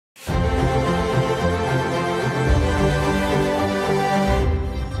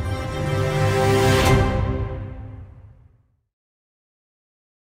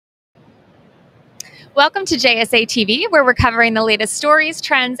Welcome to JSA TV, where we're covering the latest stories,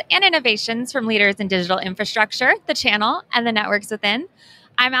 trends, and innovations from leaders in digital infrastructure, the channel, and the networks within.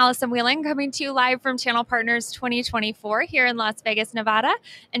 I'm Allison Wheeling, coming to you live from Channel Partners 2024 here in Las Vegas, Nevada.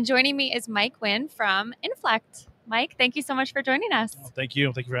 And joining me is Mike Nguyen from Inflect. Mike, thank you so much for joining us. Oh, thank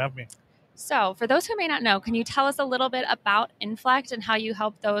you. Thank you for having me. So, for those who may not know, can you tell us a little bit about Inflect and how you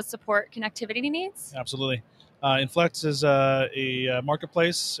help those support connectivity needs? Absolutely. Inflect is a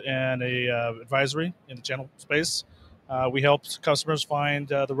marketplace and a advisory in the channel space. We help customers find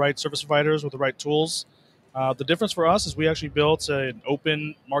the right service providers with the right tools. The difference for us is we actually built an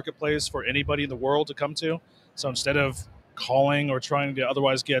open marketplace for anybody in the world to come to. So instead of calling or trying to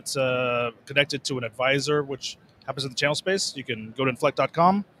otherwise get connected to an advisor, which happens in the channel space, you can go to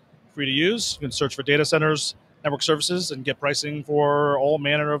inflect.com, free to use. You can search for data centers, network services, and get pricing for all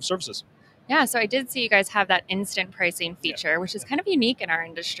manner of services. Yeah, so I did see you guys have that instant pricing feature, which is kind of unique in our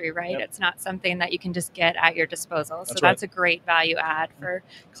industry, right? Yep. It's not something that you can just get at your disposal. So That's that's a great value add for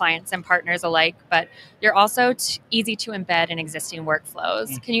clients and partners alike. But you're also easy to embed in existing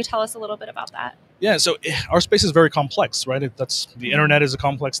workflows. Can you tell us a little bit about that? Yeah, so our space is very complex, right? The internet is a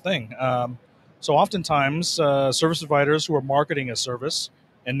complex thing. So oftentimes, service providers who are marketing a service,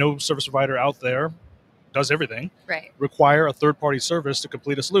 and no service provider out there does everything, Right. require a third-party service to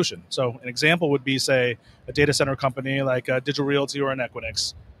complete a solution. So an example would be, say, a data center company like Digital Realty or an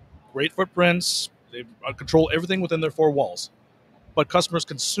Equinix. Great footprints, they control everything within their four walls. But customers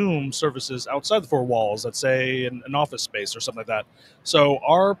consume services outside the four walls, let's say an office space or something like that. So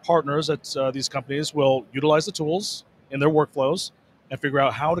our partners at these companies will utilize the tools in their workflows and figure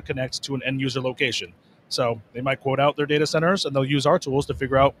out how to connect to an end user location. So they might quote out their data centers, and they'll use our tools to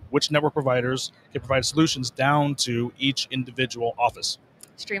figure out which network providers can provide solutions down to each individual office.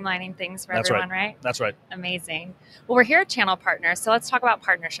 Streamlining things for That's everyone, right? That's right. Amazing. Well, we're here at Channel Partners, so let's talk about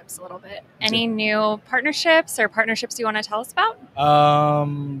partnerships a little bit. Any new partnerships or partnerships you want to tell us about?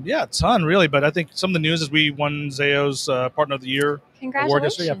 Yeah, a ton really, but I think some of the news is we won Zayo's Partner of the Year award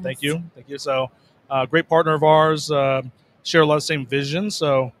yesterday. Yeah, thank you. So, great partner of ours, share a lot of the same vision.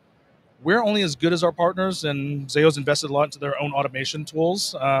 So, we're only as good as our partners, and Zayo's invested a lot into their own automation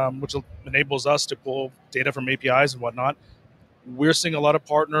tools, which enables us to pull data from APIs and whatnot. We're seeing a lot of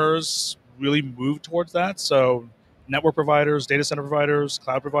partners really move towards that. So, network providers, data center providers,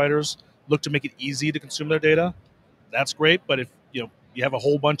 cloud providers look to make it easy to consume their data. That's great, but if you have a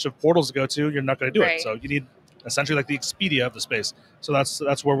whole bunch of portals to go to, you're not going to do it. So you need essentially like the Expedia of the space. So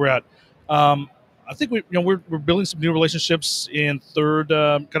that's where we're at. I think we're building some new relationships in third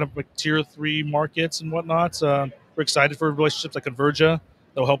kind of like tier 3 markets and whatnot. We're excited for relationships like Convergia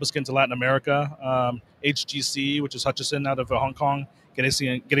that will help us get into Latin America. HGC, which is Hutchison out of Hong Kong,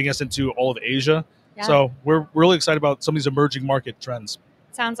 getting us into all of Asia. Yeah. So we're really excited about some of these emerging market trends.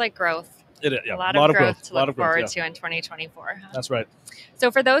 Sounds like growth. Yeah, a lot of growth to look forward to in 2024. That's right.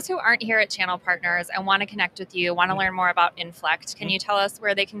 So for those who aren't here at Channel Partners and want to connect with you, want to learn more about Inflect, can you tell us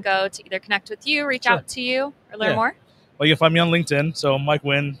where they can go to either connect with you, reach out to you, or learn more? Well, you can find me on LinkedIn. So I'm Mike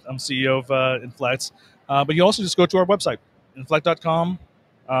Nguyen. I'm CEO of Inflect. But you also just go to our website, inflect.com.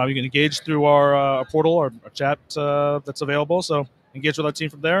 You can engage through our portal or a chat that's available. So engage with our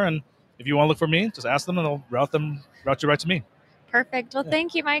team from there. And if you want to look for me, just ask them and they'll route you right to me. Perfect. Well,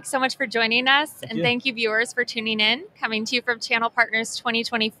 thank you, Mike, so much for joining us. Thank you, viewers, for tuning in. Coming to you from Channel Partners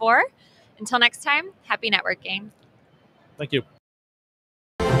 2024. Until next time, happy networking. Thank you.